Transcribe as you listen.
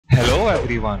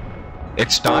everyone,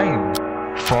 it's time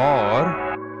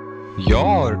for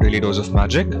your daily dose of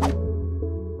magic.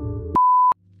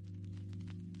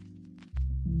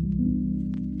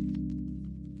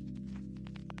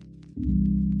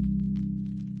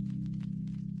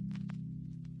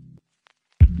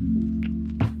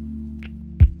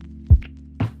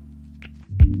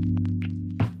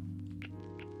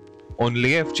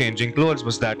 Only if changing clothes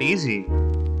was that easy.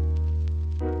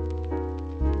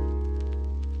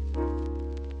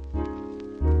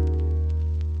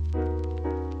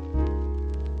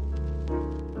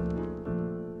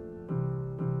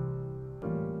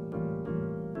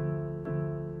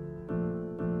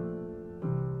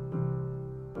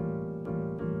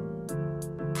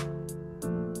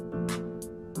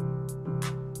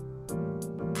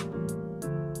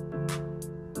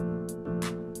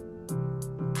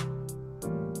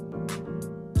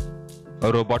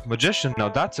 A robot magician, now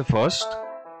that's a first.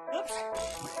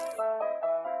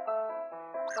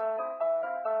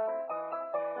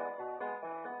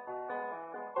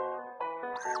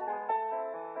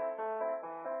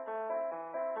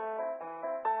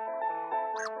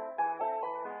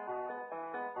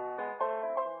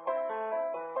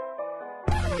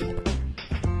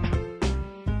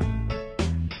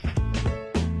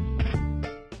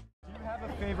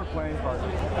 Favorite playing card?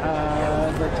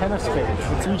 The 10 of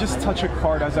spades. Can you just touch a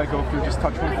card as I go through? Just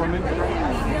touch one for me.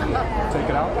 Take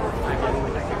it out.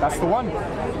 That's the one.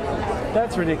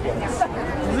 That's ridiculous.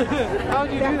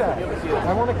 How'd you do that?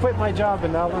 I want to quit my job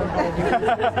and now learn how to do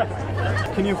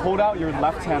it. Can you hold out your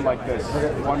left hand like this?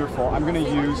 Okay. Wonderful. I'm going to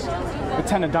use the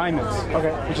 10 of diamonds,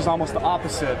 okay, which is almost the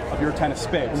opposite of your 10 of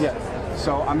spades. Yes.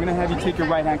 So I'm going to have you take your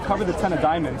right hand, cover the 10 of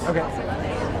diamonds. Okay.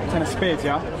 10 of spades,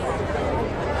 yeah?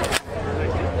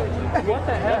 What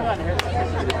the hell?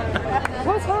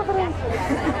 What's happening?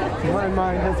 My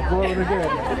mind has blown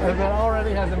again. If it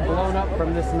already hasn't blown up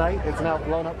from this night, it's now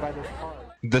blown up by this card.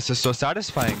 This is so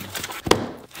satisfying.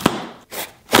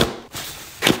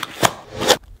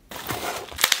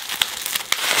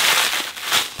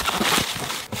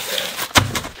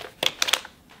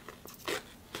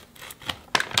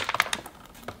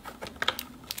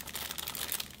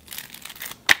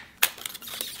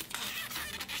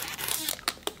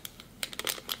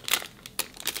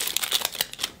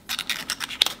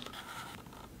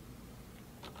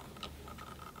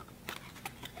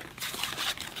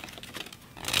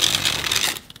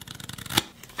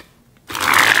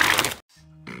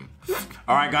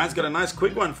 Alright guys, got a nice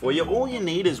quick one for you. All you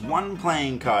need is one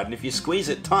playing card, and if you squeeze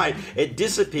it tight, it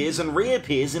disappears and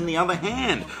reappears in the other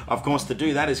hand. Of course, to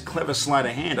do that is clever sleight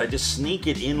of hand. I just sneak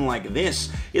it in like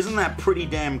this. Isn't that pretty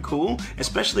damn cool?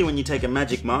 Especially when you take a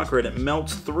magic marker and it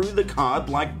melts through the card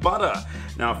like butter.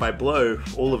 Now if I blow,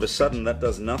 all of a sudden that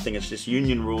does nothing. It's just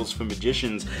union rules for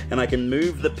magicians, and I can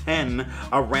move the pen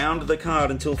around the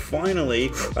card until finally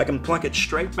I can pluck it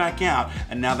straight back out,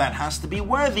 and now that has to be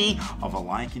worthy of a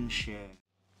like and share.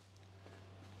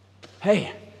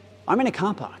 Hey, I'm in a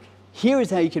car park. Here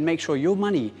is how you can make sure your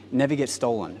money never gets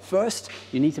stolen. First,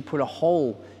 you need to put a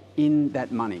hole in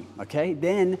that money, okay?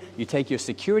 Then you take your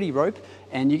security rope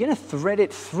and you're gonna thread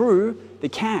it through the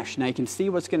cash. Now you can see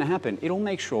what's gonna happen. It'll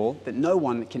make sure that no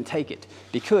one can take it,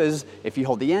 because if you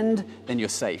hold the end, then you're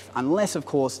safe. Unless, of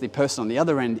course, the person on the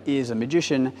other end is a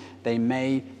magician, they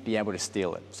may be able to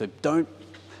steal it. So don't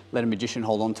let a magician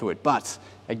hold on to it. But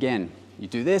again, you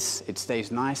do this, it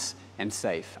stays nice and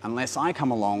safe, unless I come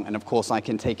along and of course I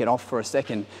can take it off for a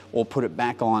second or put it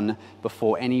back on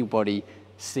before anybody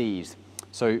sees.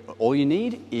 So all you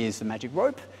need is the magic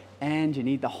rope and you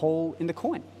need the hole in the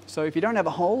coin. So if you don't have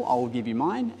a hole, I will give you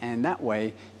mine, and that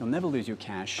way you'll never lose your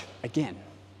cash again.